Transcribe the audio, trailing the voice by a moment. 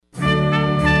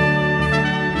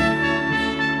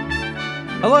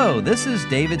Hello, this is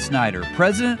David Snyder,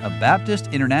 President of Baptist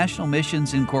International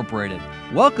Missions Incorporated,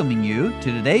 welcoming you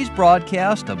to today's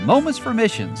broadcast of Moments for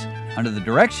Missions under the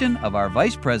direction of our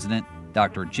Vice President,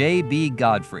 Dr. J.B.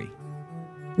 Godfrey.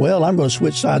 Well, I'm going to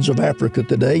switch sides of Africa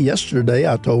today. Yesterday,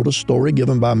 I told a story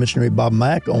given by missionary Bob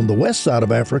Mack on the west side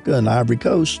of Africa and Ivory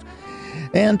Coast.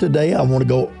 And today, I want to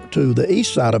go to the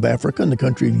east side of Africa in the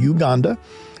country of Uganda.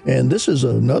 And this is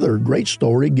another great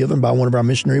story given by one of our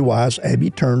missionary wives, Abby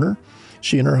Turner.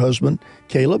 She and her husband,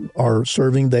 Caleb, are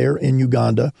serving there in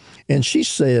Uganda. And she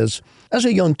says, as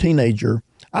a young teenager,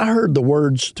 I heard the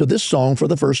words to this song for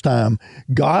the first time.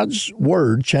 God's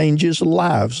word changes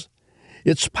lives.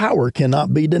 Its power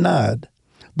cannot be denied.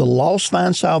 The lost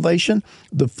find salvation.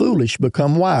 The foolish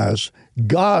become wise.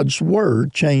 God's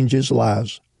word changes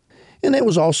lives. And it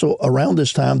was also around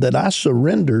this time that I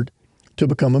surrendered to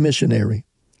become a missionary.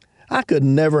 I could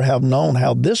never have known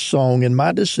how this song and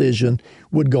my decision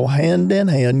would go hand in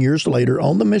hand years later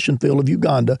on the mission field of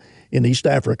Uganda in East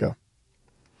Africa.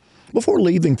 Before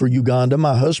leaving for Uganda,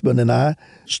 my husband and I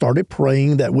started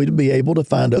praying that we'd be able to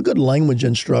find a good language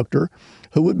instructor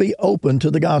who would be open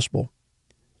to the gospel.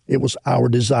 It was our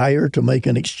desire to make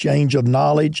an exchange of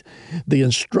knowledge, the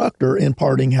instructor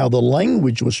imparting how the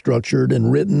language was structured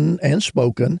and written and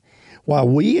spoken, while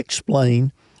we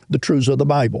explain the truths of the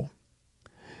Bible.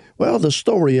 Well, the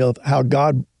story of how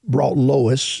God brought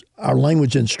Lois, our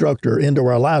language instructor, into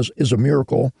our lives is a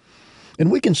miracle,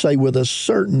 and we can say with a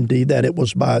certainty that it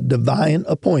was by divine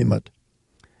appointment.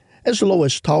 As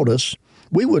Lois taught us,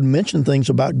 we would mention things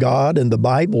about God and the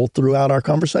Bible throughout our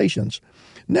conversations,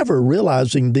 never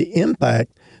realizing the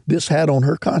impact this had on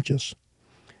her conscience.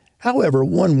 However,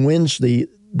 one Wednesday,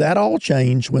 that all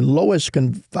changed when Lois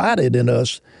confided in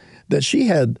us that she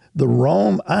had the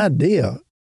wrong idea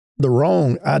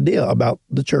about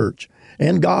the church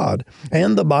and God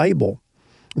and the Bible.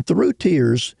 Through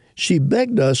tears, she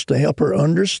begged us to help her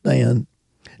understand,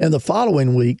 and the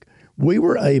following week, we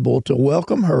were able to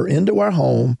welcome her into our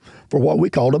home for what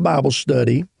we called a Bible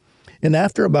study. And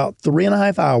after about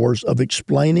 3.5 hours of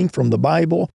explaining from the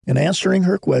Bible and answering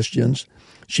her questions,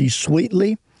 she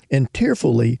sweetly and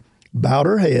tearfully bowed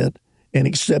her head and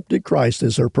accepted Christ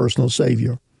as her personal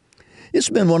Savior. It's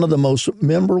been one of the most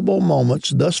memorable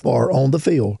moments thus far on the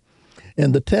field,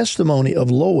 and the testimony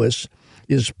of Lois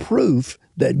is proof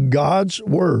that God's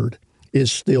Word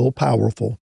is still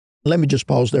powerful. Let me just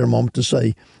pause there a moment to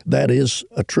say that is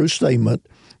a true statement.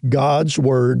 God's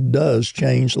Word does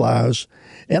change lives,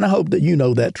 and I hope that you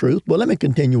know that truth. But let me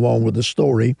continue on with the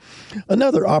story.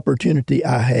 Another opportunity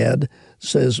I had,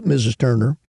 says Mrs.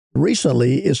 Turner,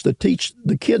 recently is to teach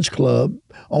the kids club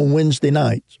on Wednesday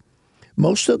nights.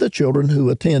 Most of the children who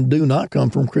attend do not come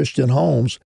from Christian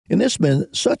homes, and it's been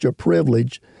such a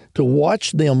privilege to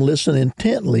watch them listen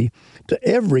intently to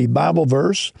every Bible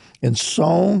verse and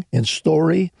song and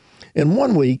story. And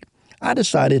one week, I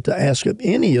decided to ask if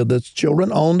any of the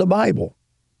children owned a Bible.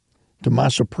 To my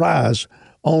surprise,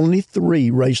 only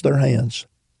 3 raised their hands.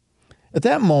 At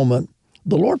that moment,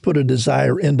 the Lord put a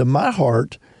desire into my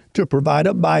heart to provide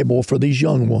a Bible for these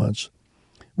young ones.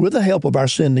 With the help of our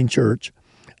sending church,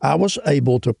 I was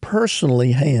able to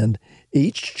personally hand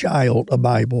each child a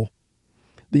Bible.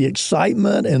 The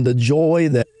excitement and the joy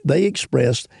that they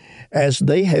expressed as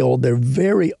they held their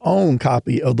very own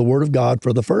copy of the Word of God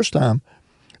for the first time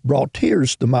brought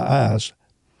tears to my eyes.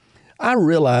 I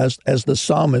realized, as the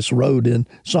psalmist wrote in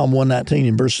Psalm 119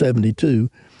 in verse 72,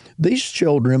 these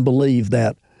children believe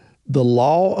that the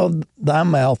law of thy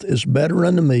mouth is better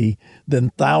unto me than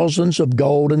thousands of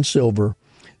gold and silver.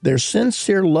 Their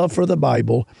sincere love for the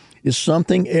Bible is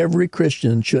something every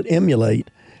Christian should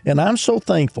emulate, and I'm so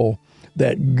thankful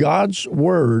that God's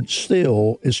Word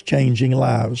still is changing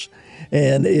lives.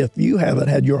 And if you haven't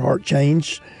had your heart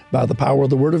changed by the power of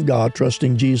the Word of God,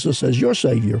 trusting Jesus as your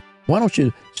Savior, why don't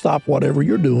you stop whatever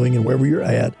you're doing and wherever you're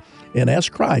at and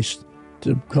ask Christ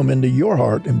to come into your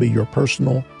heart and be your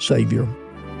personal Savior.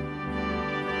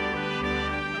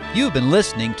 You've been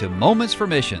listening to Moments for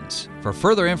Missions. For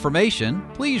further information,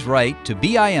 please write to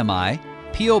BIMI,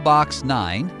 P.O. Box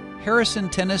 9, Harrison,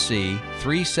 Tennessee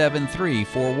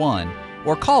 37341,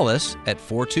 or call us at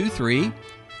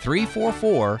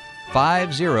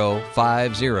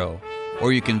 423-344-5050.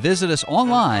 Or you can visit us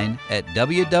online at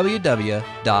www.bimi.org.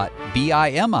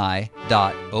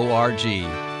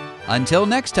 Until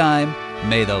next time,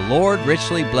 may the Lord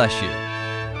richly bless you.